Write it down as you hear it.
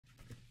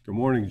Good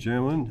morning,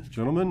 gentlemen.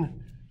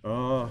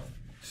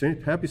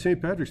 Happy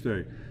St. Patrick's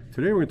Day.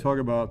 Today we're going to talk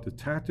about the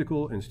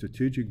tactical and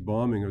strategic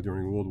bombing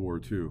during World War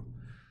II.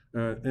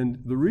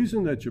 And the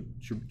reason that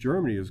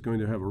Germany is going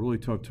to have a really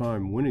tough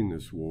time winning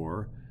this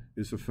war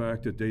is the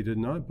fact that they did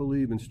not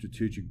believe in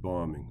strategic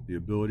bombing, the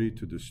ability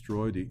to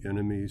destroy the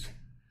enemy's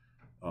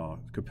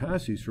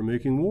capacities for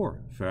making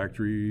war,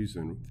 factories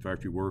and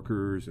factory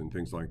workers and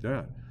things like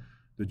that.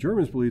 The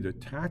Germans believed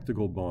that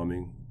tactical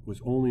bombing was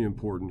only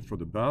important for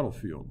the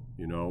battlefield,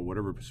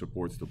 whatever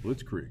supports the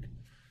blitzkrieg.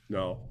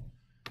 Now,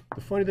 the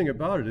funny thing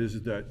about it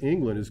is that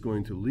England is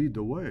going to lead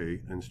the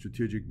way in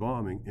strategic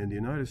bombing, and the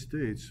United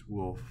States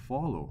will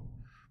follow.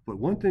 But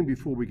one thing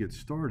before we get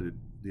started,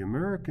 the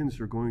Americans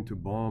are going to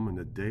bomb in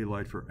the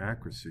daylight for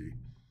accuracy,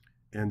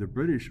 and the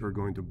British are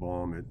going to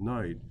bomb at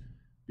night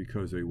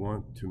because they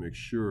want to make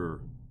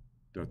sure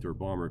that their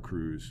bomber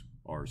crews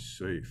are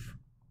safe.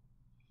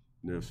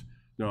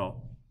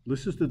 Now,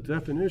 this is the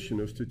definition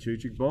of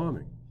strategic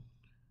bombing.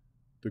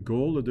 The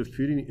goal of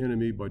defeating the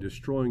enemy by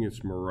destroying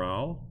its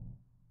morale,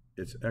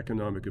 its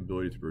economic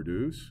ability to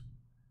produce,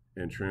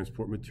 and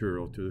transport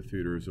material to the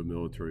theaters of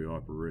military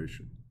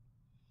operation.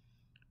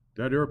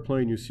 That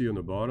airplane you see on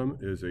the bottom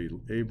is a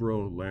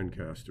Avro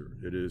Lancaster.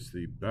 It is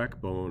the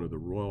backbone of the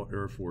Royal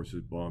Air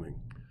Force's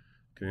bombing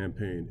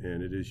campaign,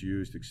 and it is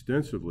used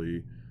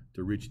extensively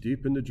to reach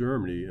deep into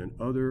Germany and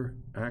other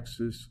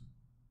Axis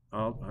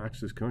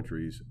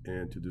countries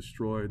and to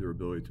destroy their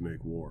ability to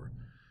make war.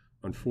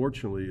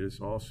 Unfortunately,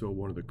 it's also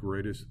one of the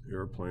greatest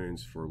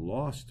airplanes for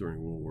loss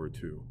during World War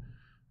II.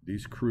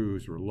 These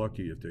crews were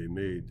lucky if they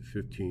made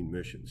 15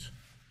 missions.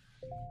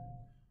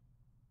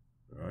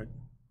 All right.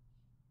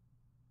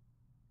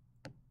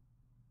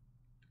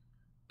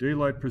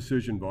 Daylight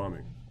precision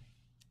bombing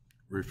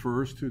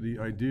refers to the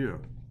idea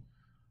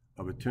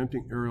of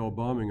attempting aerial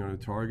bombing on a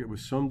target with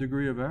some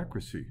degree of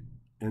accuracy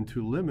and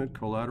to limit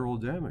collateral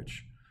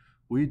damage.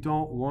 We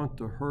don't want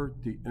to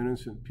hurt the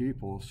innocent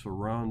people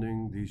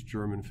surrounding these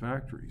German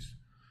factories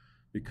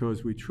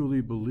because we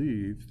truly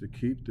believe to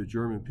keep the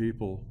German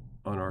people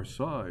on our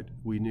side,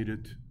 we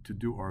needed to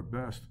do our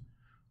best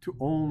to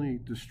only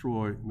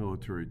destroy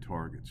military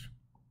targets.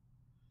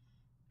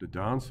 The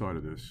downside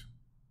of this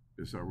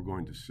is that we're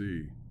going to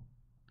see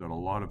that a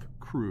lot of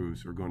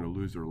crews are going to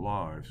lose their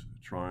lives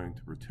trying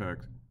to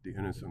protect the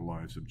innocent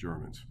lives of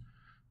Germans.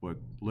 But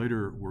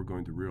later we're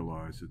going to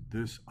realize that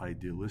this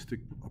idealistic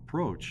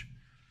approach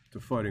to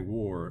fighting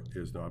war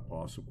is not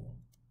possible.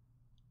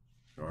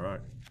 All right.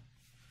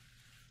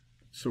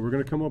 So we're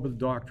going to come up with a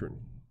doctrine.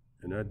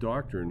 And that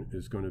doctrine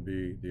is going to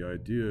be the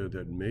idea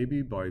that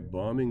maybe by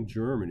bombing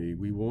Germany,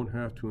 we won't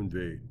have to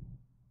invade.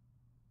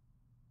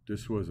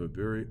 This was a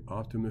very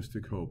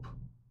optimistic hope,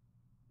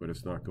 but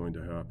it's not going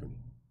to happen.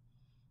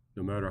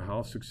 No matter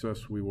how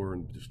successful we were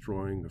in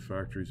destroying the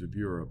factories of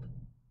Europe,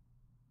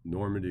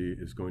 Normandy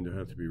is going to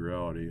have to be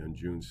reality on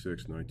June 6,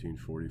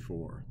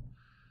 1944.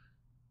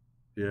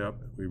 Yeah,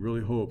 we really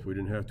hoped we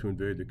didn't have to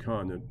invade the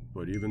continent,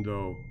 but even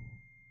though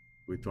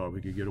we thought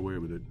we could get away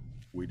with it,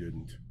 we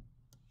didn't.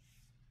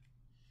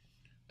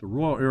 The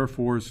Royal Air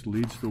Force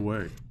leads the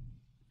way.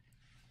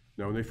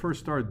 Now, when they first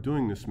started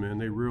doing this,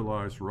 they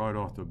realized right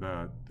off the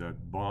bat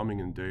that bombing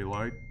in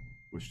daylight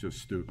was just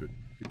stupid.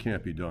 It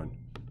can't be done,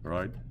 all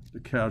right?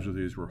 The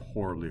casualties were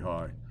horribly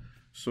high.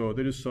 So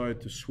they decided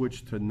to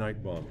switch to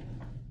night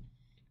bombing.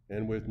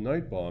 And with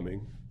night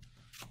bombing,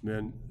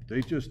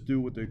 they just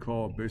do what they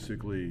call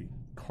basically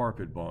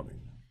carpet bombing.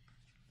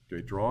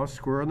 They draw a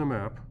square on the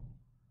map,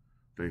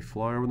 they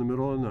fly over the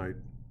middle of the night,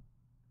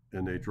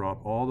 and they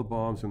drop all the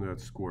bombs in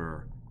that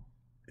square.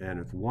 And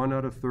if 1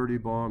 out of 30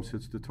 bombs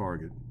hits the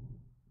target,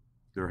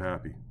 they're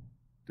happy.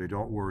 They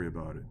don't worry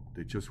about it.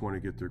 They just want to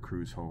get their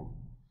crews home.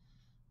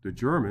 The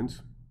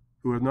Germans,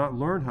 who have not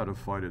learned how to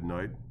fight at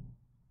night,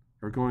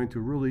 are going to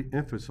really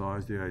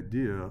emphasize the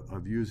idea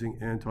of using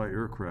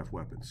anti-aircraft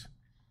weapons.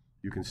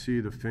 You can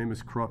see the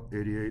famous Krupp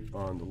 88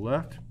 on the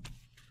left,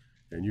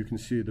 and you can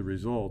see the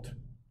result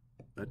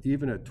that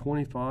even at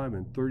 25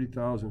 and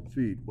 30,000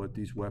 feet, what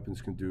these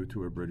weapons can do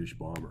to a British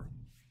bomber.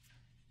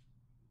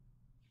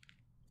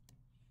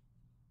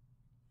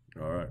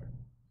 All right.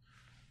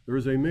 There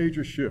is a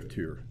major shift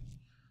here.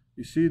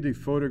 You see the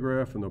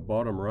photograph in the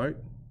bottom right?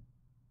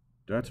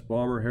 That's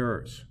Bomber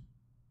Harris.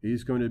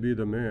 He's going to be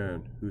the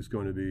man who's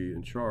going to be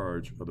in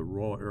charge of the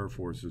Royal Air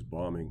Force's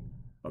bombing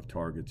of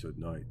targets at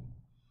night.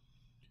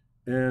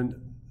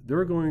 And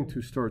they're going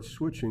to start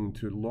switching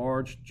to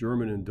large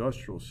German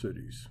industrial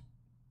cities.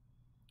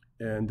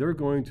 And they're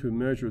going to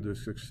measure the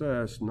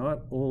success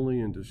not only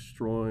in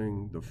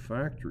destroying the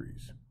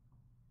factories,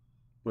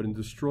 but in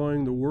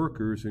destroying the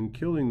workers and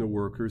killing the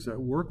workers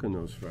that work in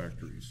those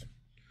factories.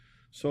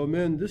 So,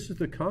 this is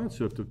the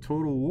concept of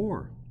total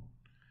war.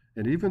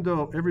 And even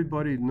though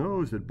everybody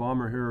knows that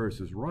Bomber Harris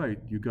is right,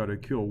 you got to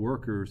kill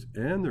workers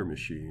and their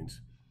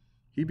machines,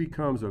 he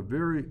becomes a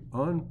very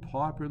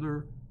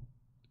unpopular,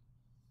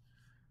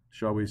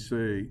 shall we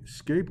say,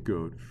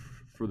 scapegoat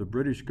for the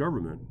British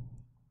government.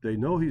 They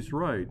know he's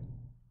right,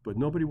 but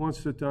nobody wants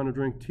to sit down and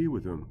drink tea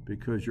with him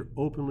because you're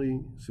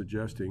openly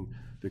suggesting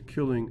the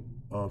killing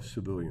of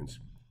civilians.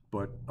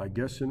 But I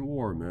guess in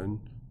war, men,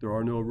 there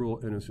are no real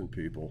innocent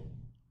people.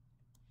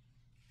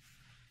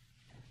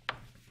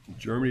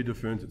 Germany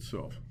defends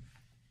itself.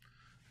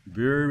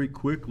 Very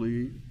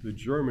quickly, the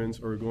Germans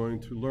are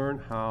going to learn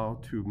how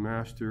to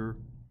master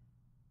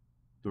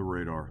the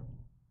radar.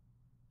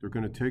 They're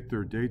going to take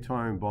their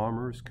daytime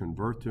bombers,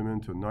 convert them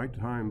into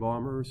nighttime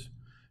bombers.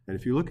 And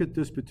if you look at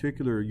this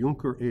particular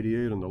Junker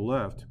 88 on the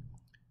left,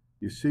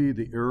 you see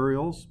the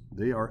aerials,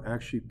 they are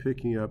actually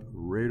picking up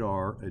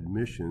radar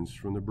emissions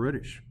from the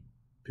British,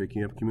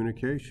 picking up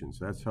communications.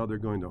 That's how they're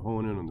going to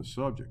hone in on the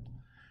subject.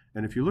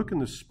 And if you look in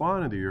the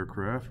spine of the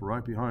aircraft,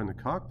 right behind the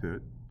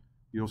cockpit,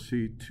 you'll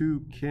see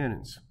two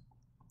cannons.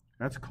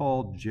 That's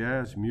called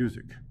jazz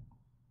music.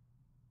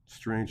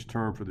 Strange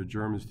term for the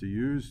Germans to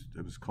use.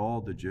 It was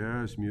called the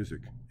jazz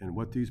music. And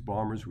what these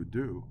bombers would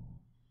do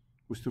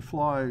was to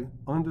fly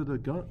under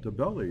the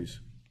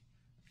bellies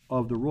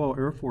of the Royal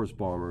Air Force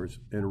bombers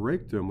and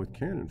rake them with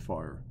cannon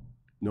fire,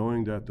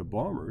 knowing that the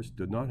bombers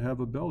did not have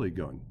a belly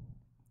gun.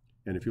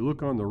 And if you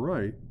look on the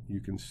right,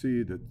 you can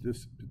see that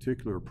this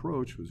particular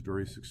approach was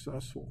very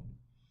successful.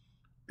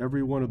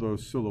 Every one of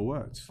those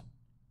silhouettes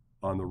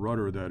on the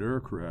rudder of that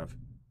aircraft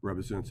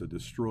represents a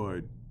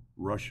destroyed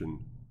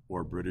Russian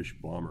or British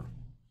bomber.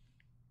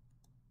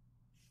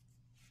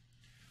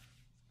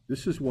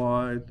 This is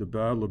why the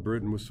Battle of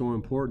Britain was so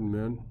important,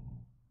 men.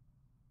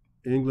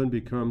 England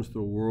becomes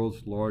the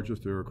world's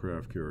largest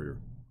aircraft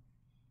carrier.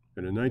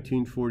 And in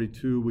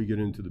 1942, we get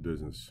into the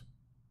business.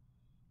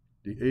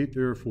 The 8th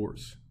Air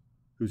Force,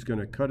 who's going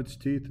to cut its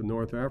teeth in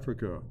North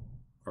Africa,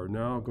 are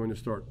now going to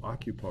start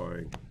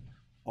occupying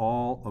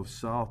all of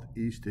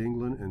Southeast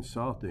England and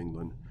South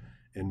England,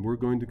 and we're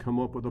going to come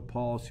up with a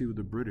policy with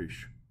the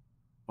British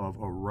of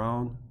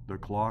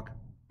around-the-clock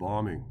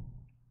bombing.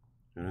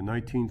 And in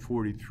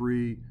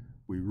 1943,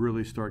 we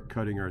really start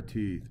cutting our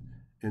teeth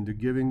into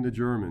giving the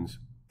Germans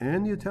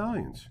and the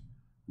Italians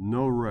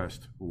no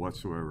rest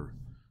whatsoever.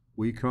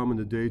 We come in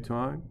the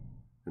daytime,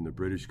 and the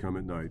British come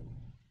at night.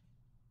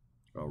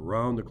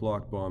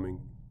 Around-the-clock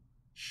bombing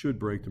should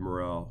break the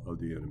morale of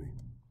the enemy.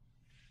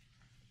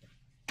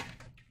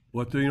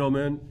 What do you know,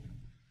 men?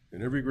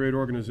 In every great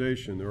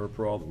organization, there are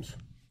problems.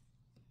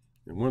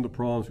 And one of the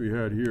problems we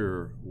had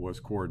here was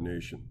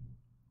coordination.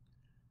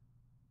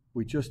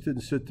 We just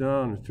didn't sit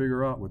down and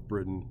figure out with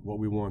Britain what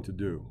we wanted to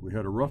do. We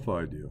had a rough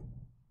idea.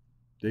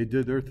 They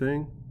did their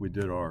thing, we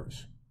did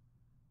ours.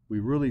 We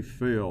really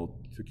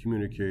failed to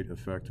communicate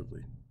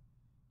effectively.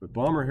 But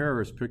Bomber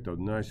Harris picked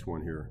a nice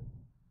one here.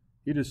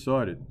 He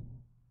decided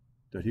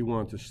that he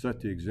wanted to set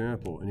the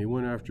example, and he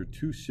went after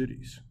two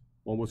cities.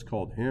 One was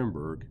called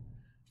Hamburg,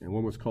 and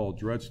one was called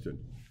Dresden.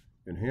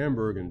 And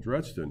Hamburg and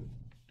Dresden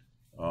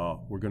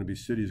were going to be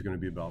cities going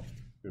to be about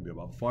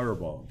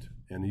firebombed.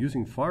 And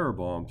using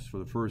firebombs for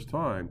the first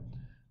time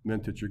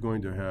meant that you're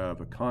going to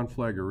have a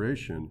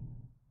conflagration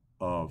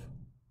of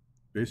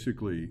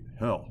basically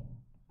hell.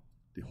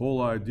 The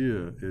whole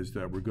idea is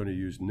that we're going to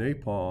use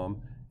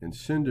napalm,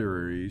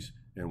 incendiaries,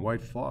 and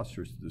white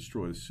phosphorus to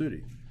destroy the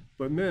city.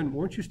 But men,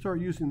 once you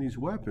start using these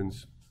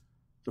weapons,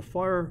 the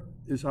fire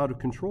is out of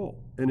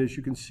control. And as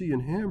you can see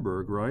in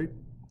Hamburg, right,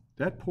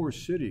 that poor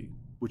city,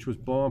 which was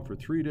bombed for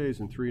 3 days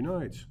and 3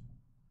 nights,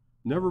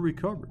 never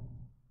recovered.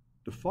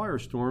 The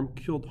firestorm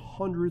killed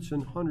hundreds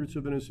and hundreds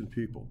of innocent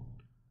people.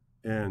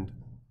 And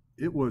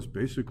it was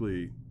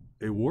basically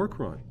a war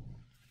crime.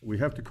 We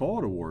have to call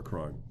it a war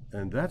crime.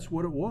 And that's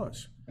what it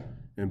was.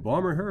 And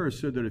Bomber Harris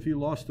said that if he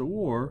lost the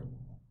war,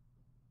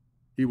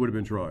 he would have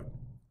been tried.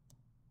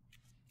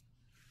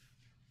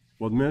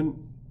 Well,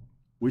 men,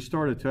 we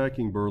started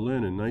attacking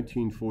Berlin in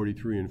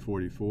 1943 and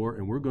 44,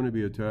 and we're going to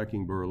be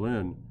attacking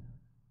Berlin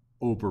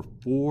over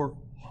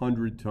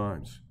 400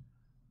 times.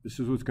 This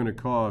is what's going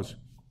to cause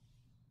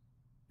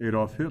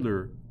Adolf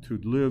Hitler to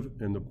live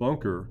in the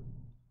bunker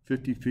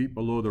 50 feet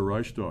below the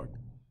Reichstag.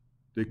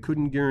 They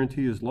couldn't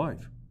guarantee his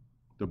life.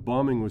 The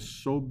bombing was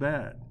so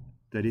bad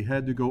that he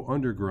had to go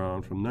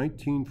underground from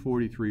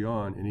 1943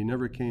 on, and he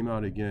never came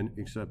out again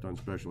except on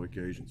special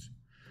occasions.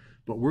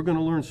 But we're going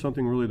to learn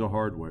something really the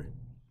hard way.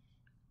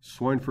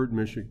 Schweinfurt,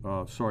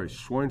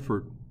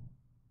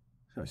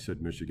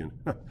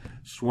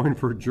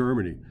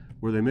 Germany,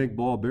 where they make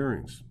ball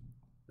bearings.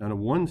 And on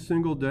one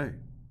single day,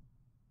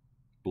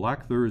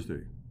 Black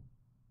Thursday,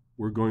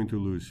 we're going to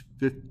lose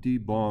 50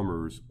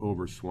 bombers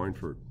over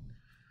Schweinfurt.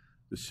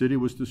 The city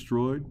was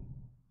destroyed.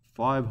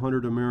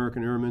 500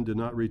 American airmen did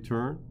not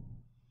return.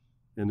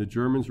 And the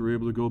Germans were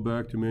able to go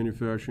back to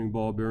manufacturing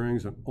ball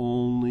bearings in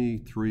only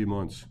 3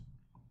 months.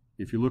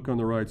 If you look on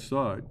the right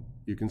side,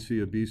 you can see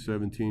a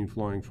B-17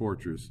 Flying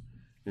Fortress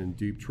in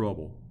deep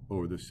trouble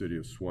over the city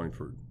of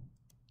Schweinfurt.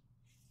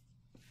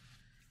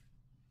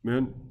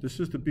 Men, this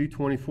is the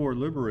B-24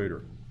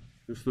 Liberator.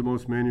 This is the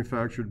most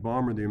manufactured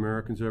bomber the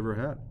Americans ever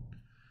had.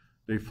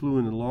 They flew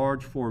in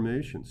large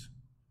formations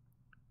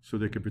so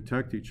they could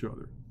protect each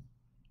other.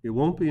 It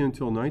won't be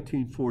until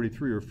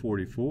 1943 or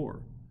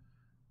 44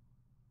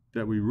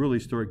 that we really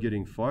start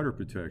getting fighter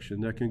protection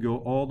that can go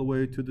all the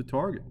way to the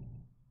target.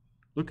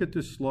 Look at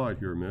this slide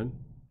here, men.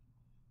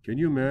 Can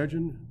you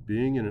imagine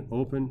being in an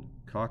open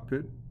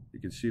cockpit? You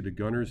can see the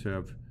gunners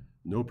have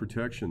no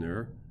protection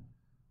there.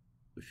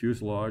 The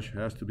fuselage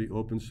has to be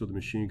open so the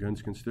machine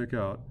guns can stick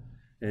out.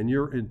 And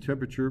you're in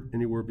temperature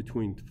anywhere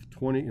between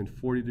 20 and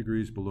 40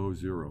 degrees below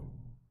zero.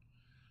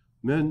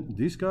 Men,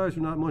 these guys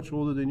are not much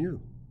older than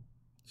you.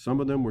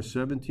 Some of them were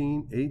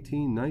 17,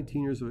 18,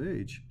 19 years of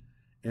age,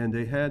 and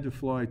they had to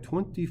fly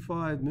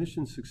 25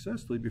 missions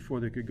successfully before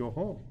they could go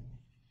home.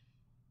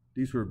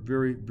 These were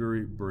very,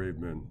 very brave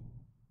men.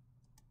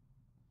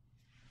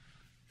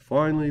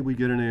 Finally, we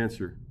get an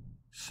answer.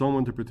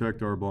 Someone to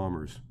protect our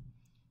bombers.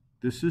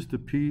 This is the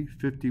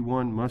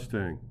P-51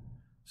 Mustang.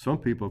 Some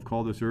people have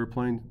called this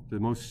airplane the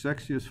most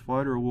sexiest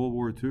fighter of World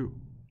War II.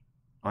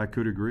 I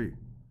could agree.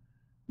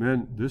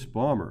 Men, this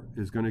bomber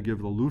is going to give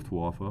the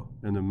Luftwaffe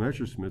and the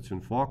Messerschmitts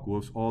and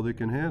Focke-Wulfs all they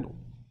can handle.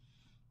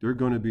 They're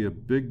going to be a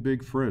big,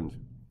 big friend,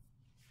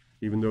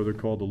 even though they're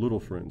called the little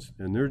friends.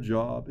 And their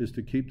job is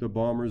to keep the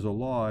bombers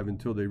alive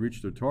until they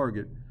reach their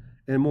target,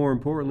 and more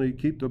importantly,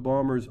 keep the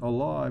bombers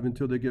alive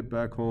until they get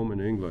back home in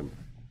England.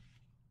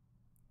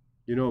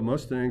 You know,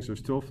 Mustangs are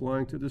still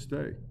flying to this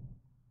day.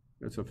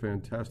 That's a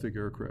fantastic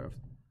aircraft,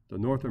 the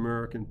North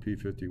American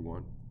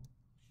P-51.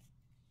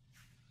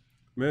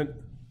 Men,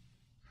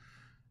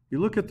 you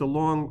look at the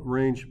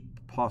long-range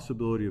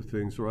possibility of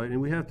things, right?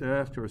 And we have to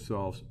ask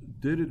ourselves,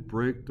 did it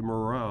break the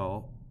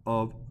morale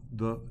of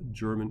the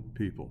German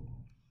people?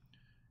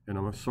 And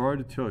I'm sorry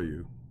to tell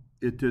you,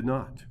 it did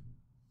not.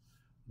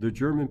 The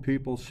German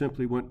people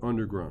simply went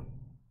underground.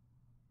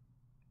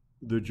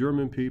 The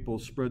German people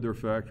spread their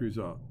factories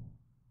out.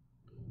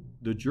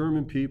 The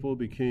German people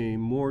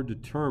became more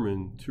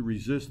determined to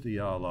resist the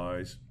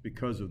Allies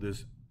because of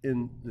this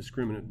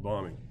indiscriminate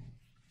bombing.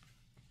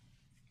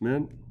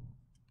 Men,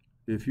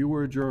 if you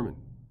were a German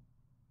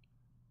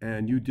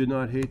and you did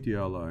not hate the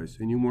Allies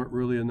and you weren't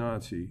really a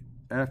Nazi,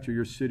 after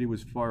your city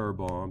was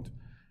firebombed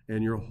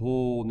and your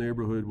whole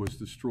neighborhood was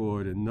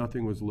destroyed and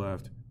nothing was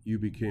left, you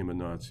became a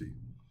Nazi.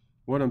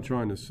 What I'm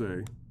trying to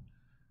say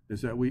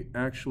is that we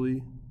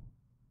actually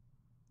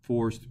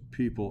forced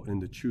people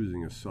into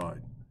choosing a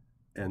side.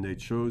 And they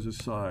chose a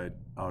side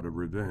out of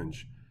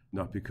revenge,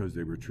 not because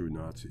they were true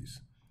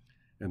Nazis.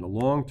 And the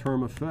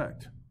long-term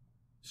effect,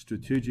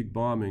 strategic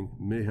bombing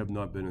may have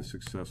not been as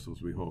successful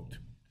as we hoped.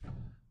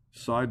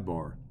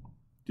 Sidebar,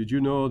 did you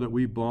know that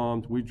we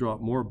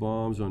dropped more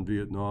bombs on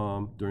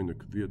Vietnam during the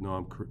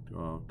Vietnam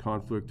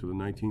conflict to the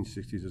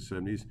 1960s and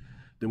 70s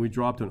than we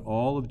dropped on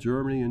all of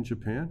Germany and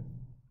Japan?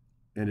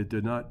 And it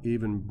did not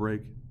even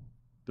break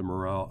the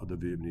morale of the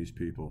Vietnamese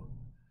people.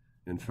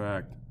 In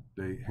fact,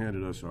 they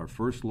handed us our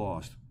first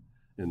loss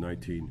in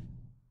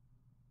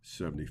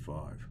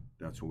 1975.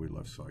 That's when we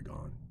left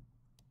Saigon.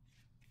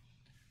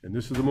 And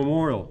this is the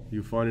memorial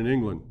you find in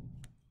England.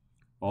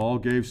 All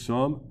gave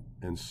some,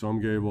 and some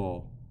gave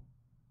all.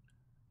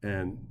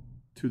 And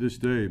to this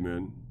day,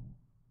 men,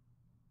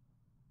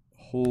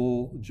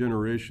 whole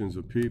generations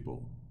of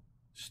people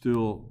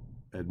still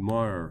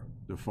admire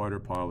the fighter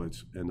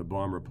pilots and the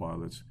bomber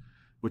pilots.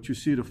 But you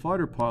see, the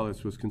fighter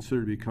pilots was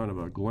considered to be kind of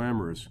a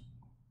glamorous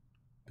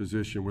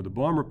position, where the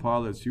bomber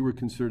pilots, you were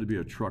considered to be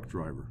a truck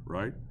driver,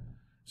 right?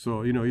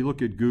 So, you know, you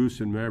look at Goose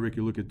and Maverick,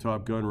 you look at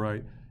Top Gun,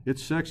 right?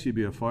 It's sexy to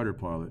be a fighter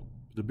pilot.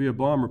 But to be a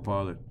bomber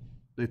pilot,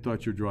 they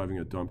thought you're driving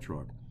a dump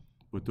truck.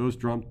 But those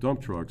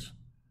dump trucks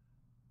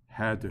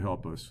had to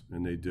help us,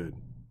 and they did.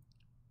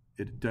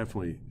 It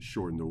definitely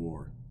shortened the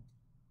war.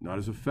 Not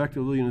as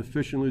effectively and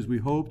efficiently as we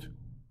hoped,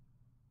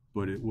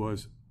 but it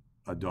was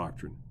a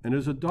doctrine. And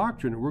as a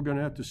doctrine, we're going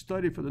to have to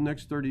study for the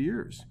next 30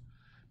 years.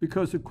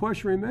 Because the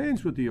question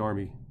remains with the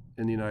Army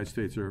and the United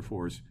States Air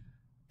Force,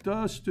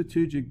 does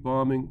strategic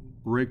bombing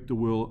break the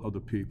will of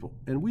the people?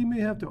 And we may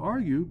have to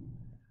argue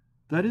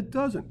that it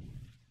doesn't.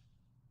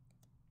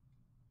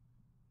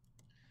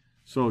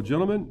 So,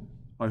 gentlemen,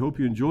 I hope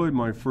you enjoyed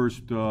my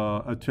first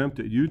attempt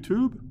at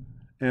YouTube.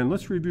 And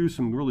let's review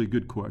some really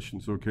good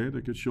questions, okay,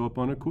 that could show up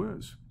on a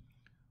quiz.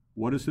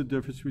 What is the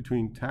difference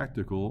between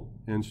tactical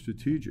and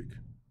strategic?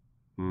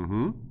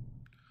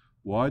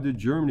 Why did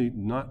Germany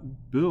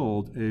not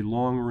build a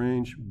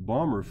long-range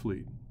bomber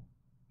fleet?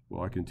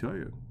 Well, I can tell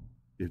you,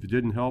 if it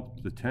didn't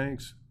help the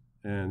tanks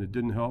and it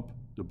didn't help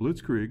the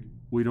Blitzkrieg,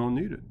 we don't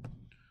need it.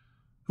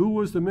 Who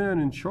was the man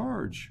in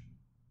charge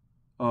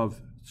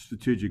of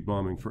strategic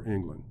bombing for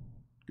England?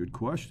 Good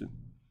question.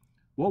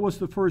 What was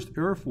the first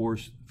Air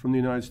Force from the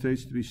United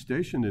States to be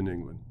stationed in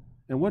England?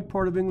 And what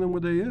part of England were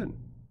they in?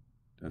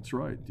 That's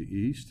right, the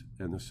East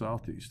and the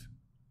Southeast.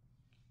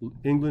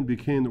 England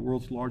became the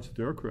world's largest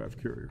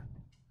aircraft carrier.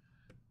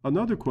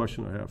 Another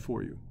question I have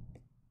for you,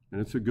 and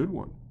it's a good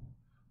one.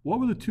 What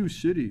were the two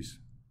cities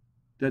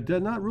that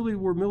not really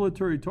were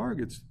military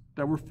targets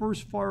that were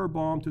first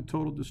firebombed to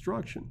total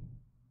destruction?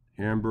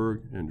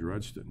 Hamburg and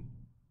Dresden.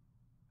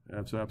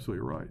 That's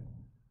absolutely right.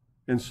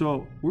 And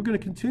so we're going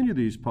to continue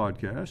these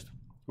podcasts,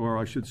 or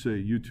I should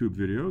say YouTube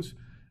videos,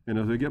 and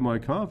as I get my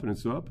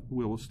confidence up,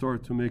 we'll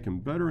start to make them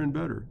better and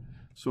better.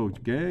 So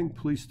gang,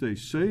 please stay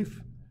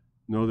safe.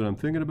 Know that I'm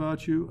thinking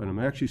about you, and I'm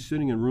actually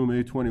sitting in room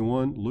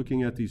A21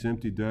 looking at these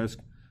empty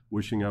desks,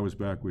 wishing I was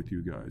back with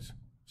you guys.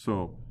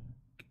 So,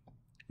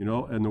 you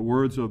know, in the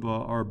words of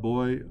our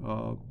boy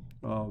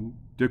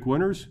Dick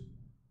Winters,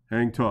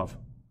 hang tough,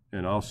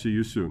 and I'll see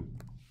you soon.